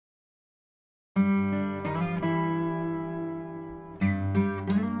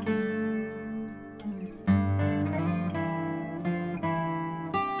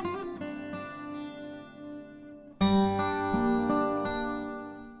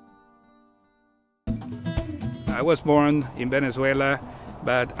I was born in Venezuela,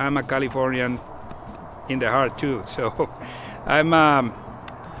 but I'm a Californian in the heart too. So I'm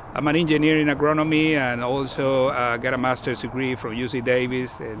an engineer in agronomy and also got a master's degree from UC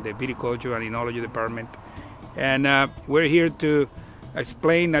Davis in the Viticulture and Enology department. And we're here to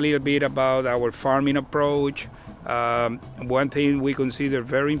explain a little bit about our farming approach. One thing we consider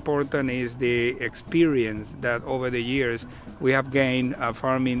very important is the experience that over the years we have gained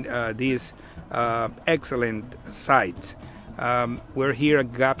farming these excellent sites. We're here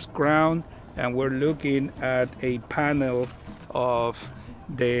at Gap's Ground, and we're looking at a panel of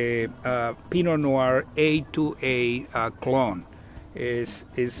the Pinot Noir A2A clone.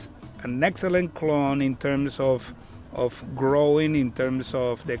 Is an excellent clone in terms of growing, in terms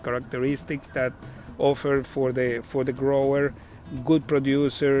of the characteristics that offer for the grower, good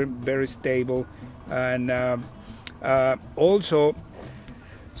producer, very stable, and also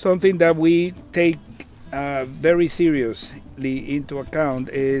something that we take very seriously into account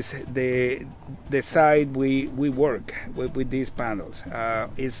is the side we work with these panels.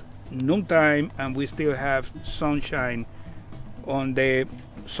 It's noontime and we still have sunshine on the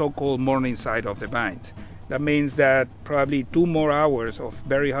so-called morning side of the vines. That means that probably 2 more hours of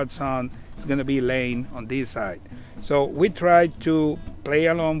very hot sun is going to be laying on this side. So we try to play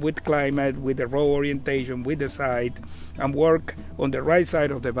along with climate, with the row orientation, with the site, and work on the right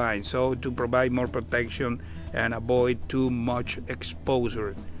side of the vine, so to provide more protection and avoid too much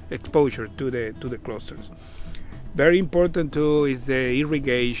exposure to the clusters. Very important too is the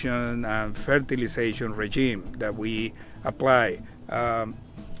irrigation and fertilization regime that we apply.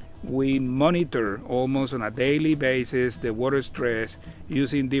 We monitor almost on a daily basis the water stress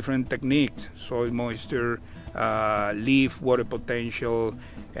using different techniques: soil moisture, leaf water potential,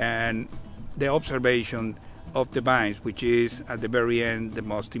 and the observation of the vines, which is at the very end the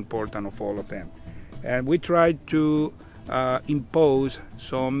most important of all of them. And we try to impose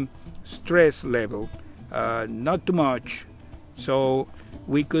some stress level, not too much, so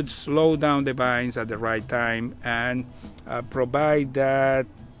we could slow down the vines at the right time and provide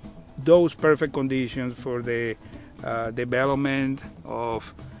those perfect conditions for the development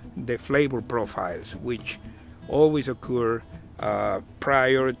of the flavor profiles, which always occur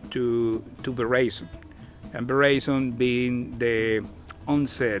prior to veraison, and veraison being the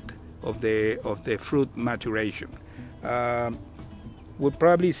onset of the fruit maturation. We'll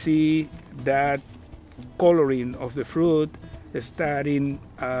probably see that coloring of the fruit starting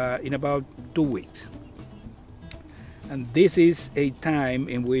in about 2 weeks. And this is a time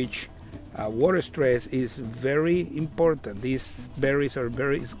in which water stress is very important. These berries are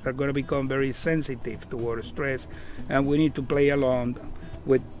going to become very sensitive to water stress, and we need to play along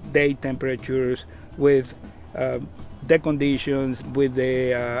with day temperatures, with the conditions, with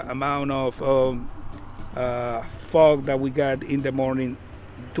the amount of fog that we got in the morning,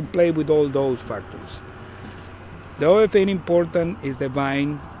 to play with all those factors. The other thing important is the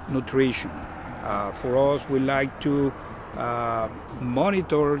vine nutrition. For us, we like to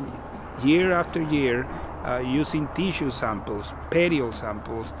monitor year after year using tissue samples, petiole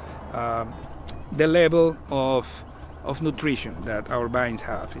samples, the level of nutrition that our vines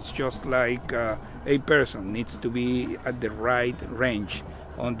have. It's just like a person needs to be at the right range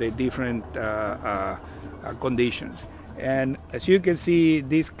on the different conditions. And as you can see,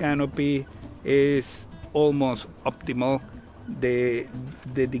 this canopy is almost optimal. The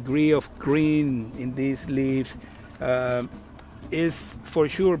degree of green in these leaves is for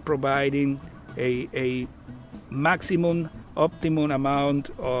sure providing a maximum, optimum amount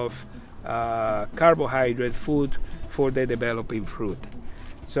of carbohydrate food for the developing fruit.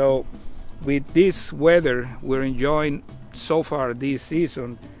 So with this weather we're enjoying so far this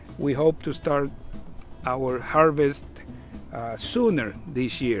season, we hope to start our harvest sooner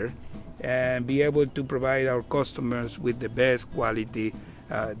this year and be able to provide our customers with the best quality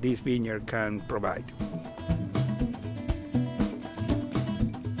this vineyard can provide.